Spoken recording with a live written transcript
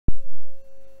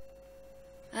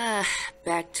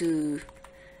Back to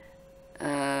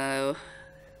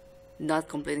not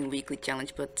completing weekly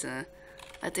challenge, but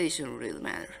I think it shouldn't really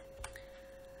matter. I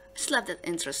still have that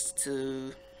interest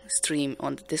to stream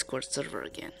on the Discord server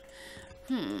again.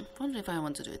 Wonder if I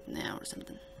want to do it now or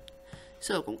something.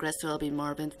 So congrats to LB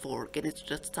Marvin for getting to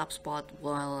the top spot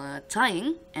while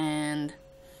tying and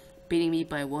beating me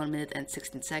by 1 minute and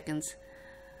 16 seconds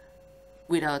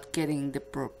without getting the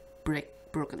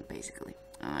brick broken, basically.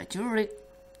 Jurek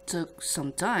took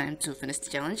some time to finish the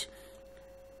challenge.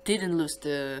 Didn't lose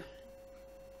the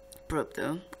probe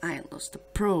though. I lost the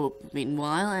probe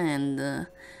meanwhile, and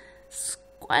it's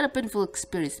quite a painful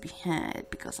experience to be had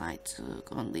because I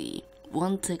took only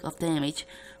 1 tick of damage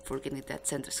for getting that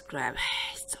center scrap.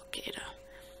 It's okay though.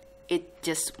 It's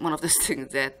just one of those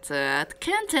things that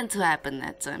can tend to happen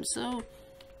at times, so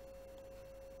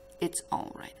it's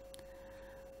alright.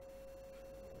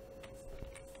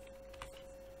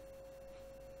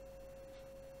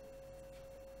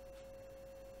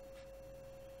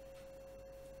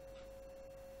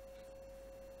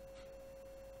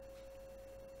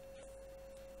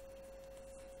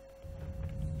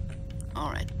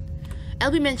 Alright.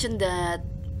 LB mentioned that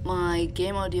my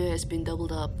game audio has been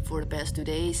doubled up for the past 2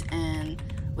 days, and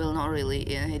well, not really,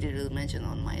 he didn't really mention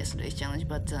on my yesterday's challenge,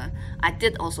 but I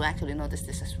did also actually notice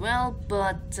this as well,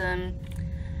 but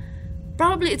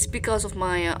probably it's because of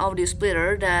my audio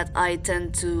splitter that I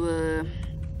tend to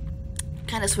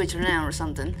kind of switch around or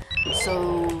something,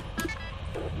 so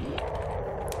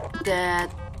that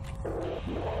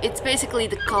it's basically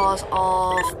the cause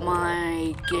of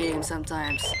my game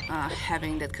sometimes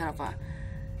having that kind of a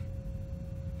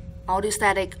audio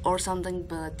static or something,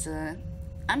 but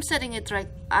I'm setting it right.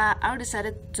 I already set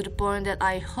it to the point that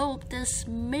I hope this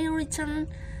may return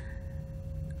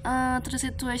to the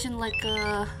situation like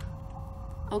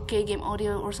okay game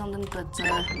audio or something, but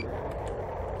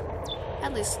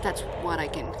at least that's what I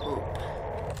can hope.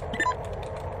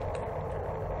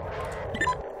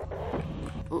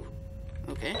 Oh,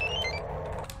 okay.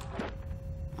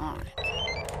 Alright.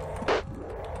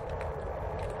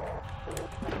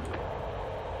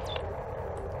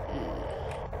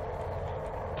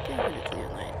 Definitely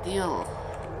an ideal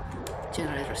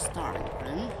generator starting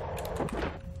room.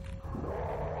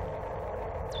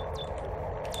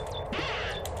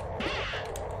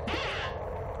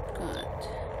 Good.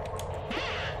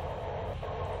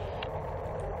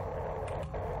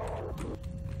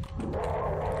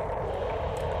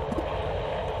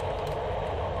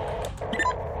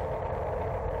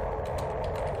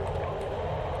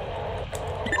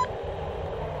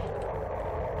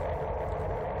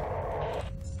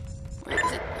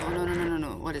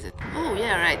 What is it? Oh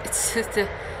yeah, right. It's just the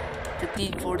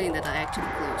D14 that I actually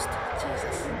closed.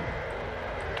 Jesus.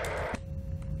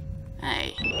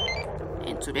 Hey,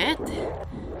 ain't too bad.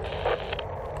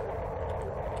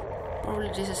 Probably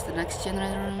this is the next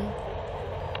generator room.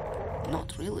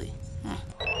 Not really. Huh.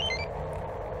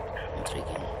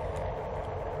 Intriguing.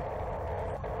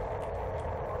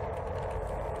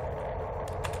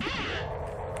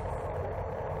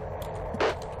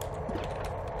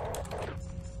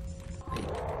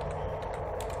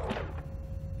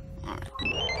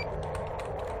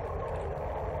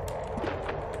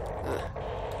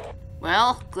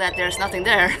 Well, glad there's nothing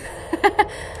there.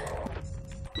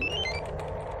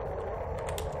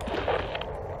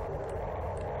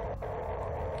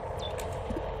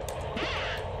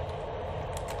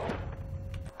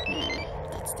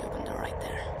 That's the open door right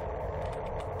there.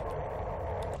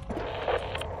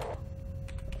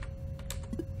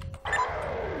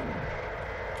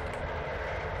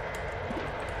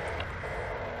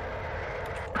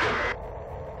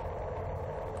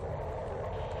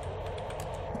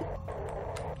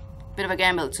 Bit of a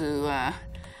gamble to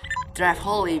draft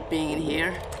Holly being in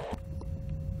here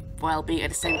while being at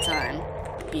the same time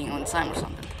being on time or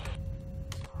something.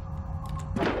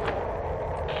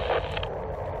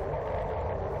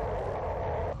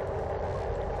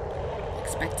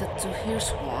 Expected to hear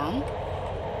Swarm.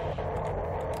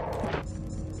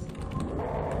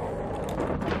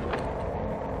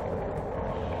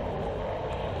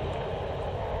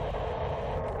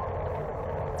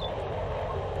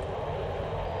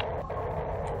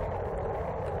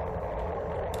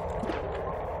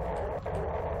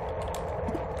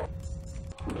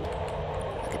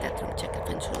 Check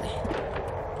eventually.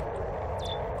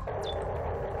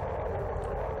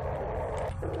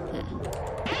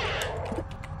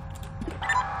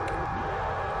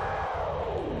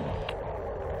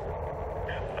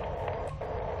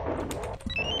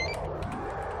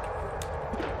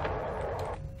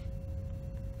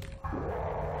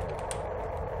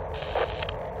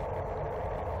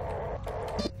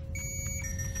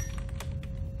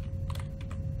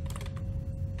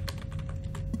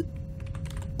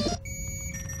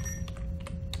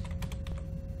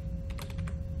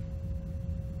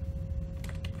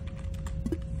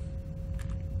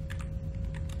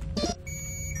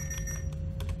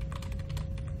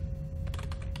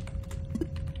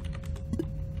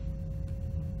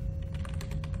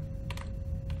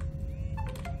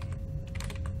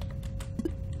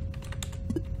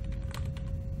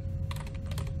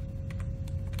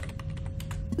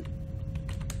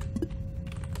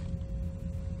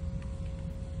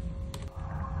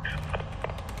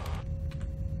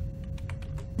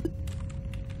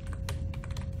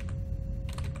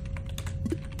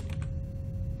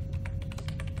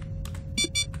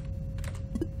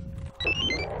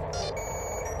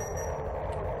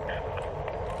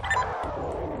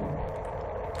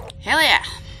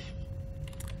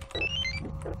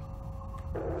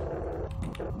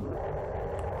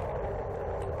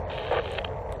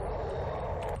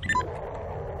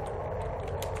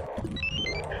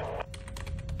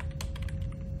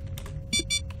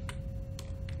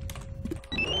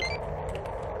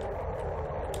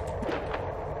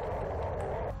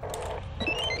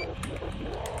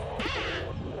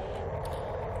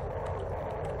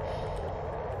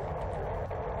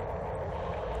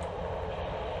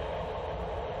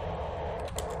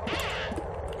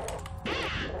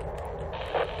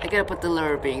 I gotta put the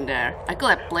lure being there. I could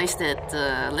have placed it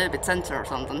a little bit center or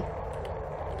something.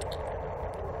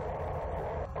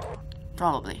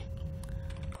 Probably.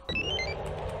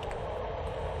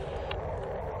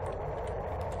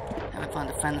 And I found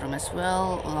the fan room as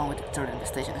well, along with the third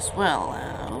infestation as well,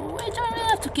 which I will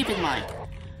have to keep in mind.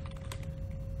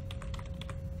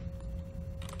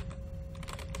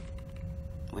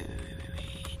 Wait.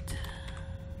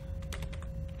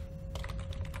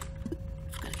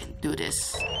 I can do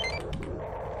this.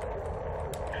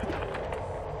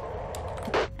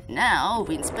 And now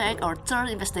we inspect our third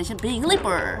infestation being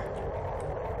Leaper.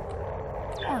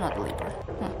 Or not the Leaper.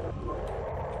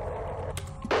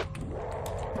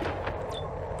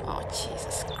 Oh,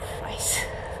 Jesus Christ.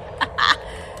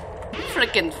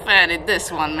 Freaking fan in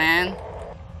this one, man.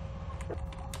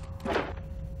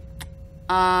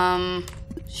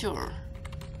 Sure.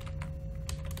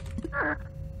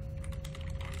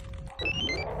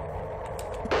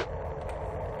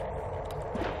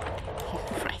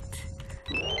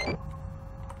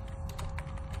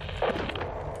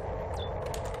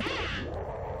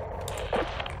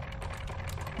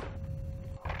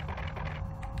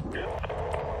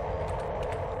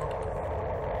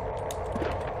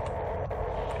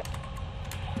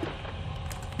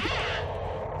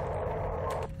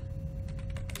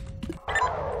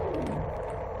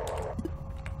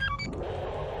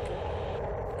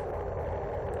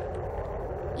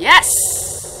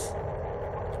 Yes!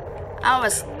 I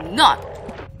was not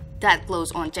that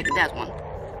close on checking that one.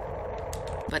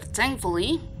 But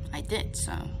thankfully, I did,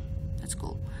 so that's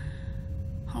cool.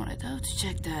 Alright, how to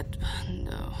check that?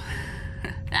 No.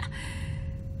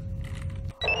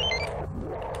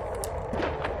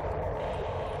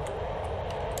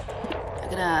 I'm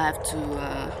gonna have to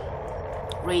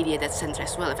radiate that center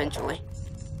as well eventually.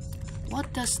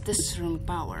 What does this room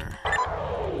power?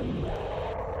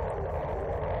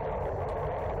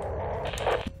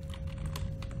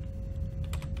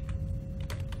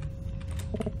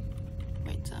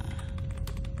 Wait,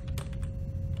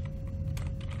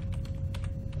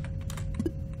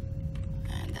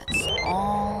 and that's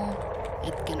all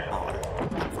it can power,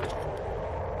 unfortunately.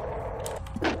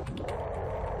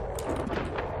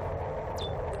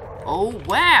 Oh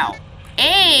wow!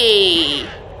 Hey!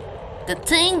 The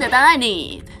thing that I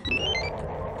need!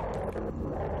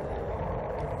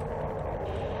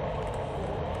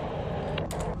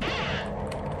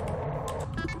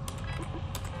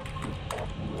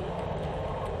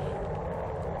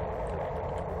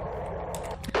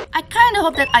 I kinda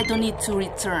hope that I don't need to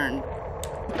return.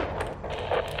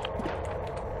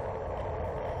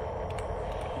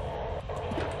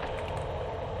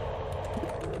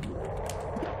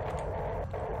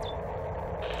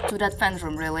 To that fan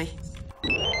room, really.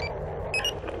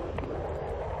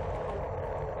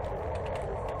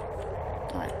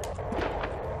 Alright.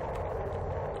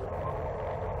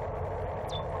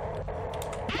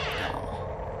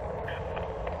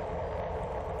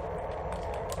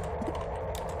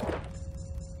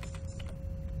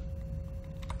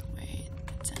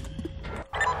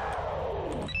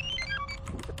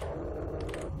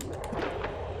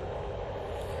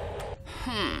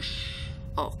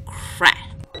 Oh crap.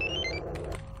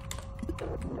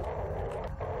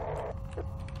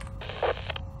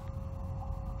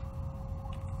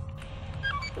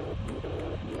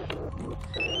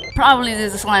 Probably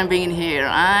this is slime being in here.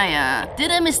 I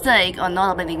did a mistake on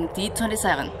not opening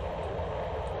T27.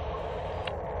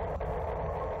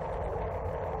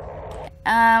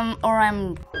 Or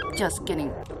I'm just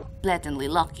getting blatantly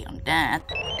lucky on that.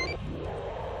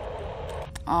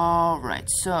 Alright,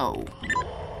 so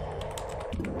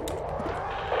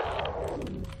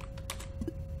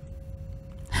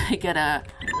I gotta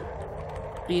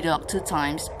redock 2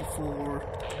 times before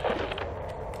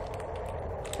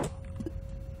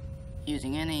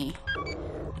using any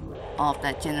of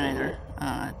that generator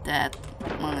that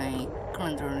my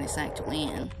current run is actually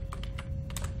in.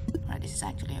 Right, this is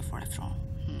actually a 4 after all.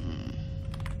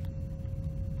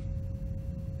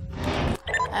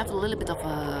 I have a little bit of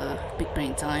a big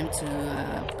brain time to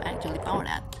actually power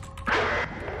that.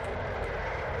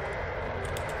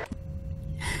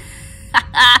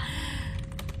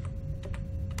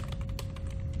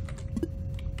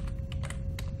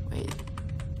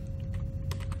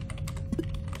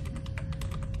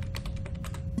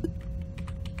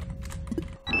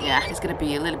 Yeah, it's gonna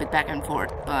be a little bit back and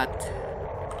forth, but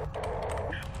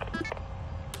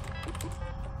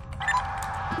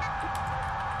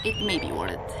it may be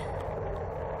worth it.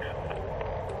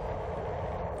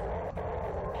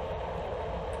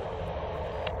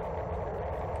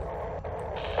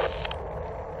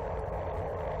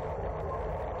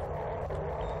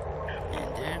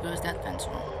 And there goes that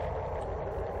pencil.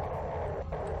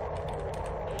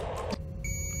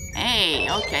 Hey,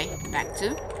 okay, back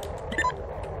to.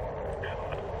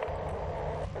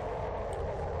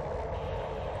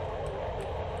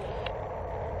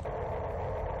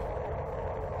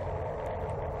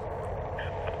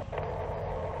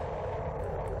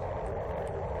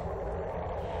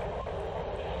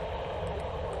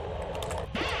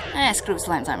 Screw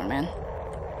slime timer, man.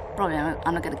 Probably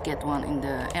I'm not gonna get one in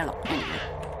the airlock anyway.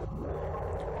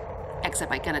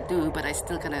 Except I kinda do, but I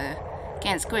still kinda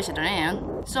can't squish it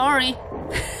around. Sorry.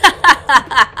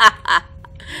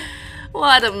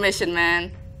 What a mission,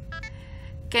 man.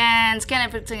 Can scan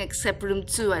everything except room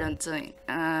 2, I don't think.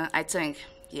 I think,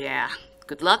 yeah.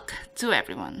 Good luck to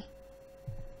everyone.